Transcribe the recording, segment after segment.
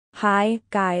Hi,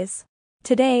 guys.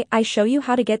 Today, I show you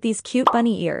how to get these cute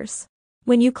bunny ears.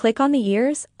 When you click on the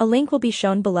ears, a link will be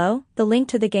shown below, the link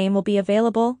to the game will be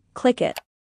available, click it.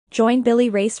 Join Billy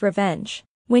Race Revenge.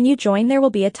 When you join there will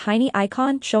be a tiny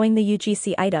icon showing the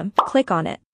UGC item, click on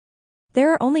it.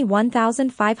 There are only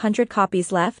 1,500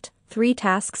 copies left, 3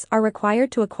 tasks are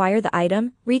required to acquire the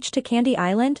item, reach to Candy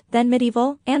Island, then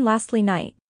Medieval, and lastly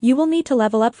Night. You will need to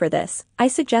level up for this. I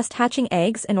suggest hatching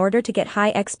eggs in order to get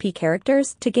high XP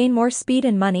characters to gain more speed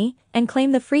and money, and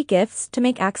claim the free gifts to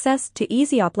make access to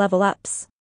easy op level ups.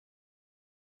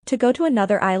 To go to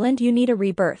another island you need a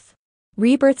rebirth.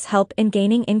 Rebirths help in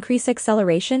gaining increased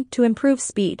acceleration to improve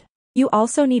speed. You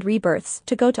also need rebirths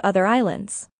to go to other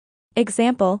islands.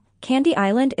 Example, Candy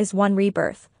Island is 1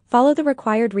 rebirth. Follow the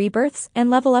required rebirths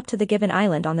and level up to the given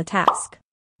island on the task.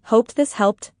 Hoped this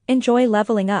helped. Enjoy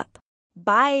leveling up.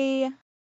 Bye!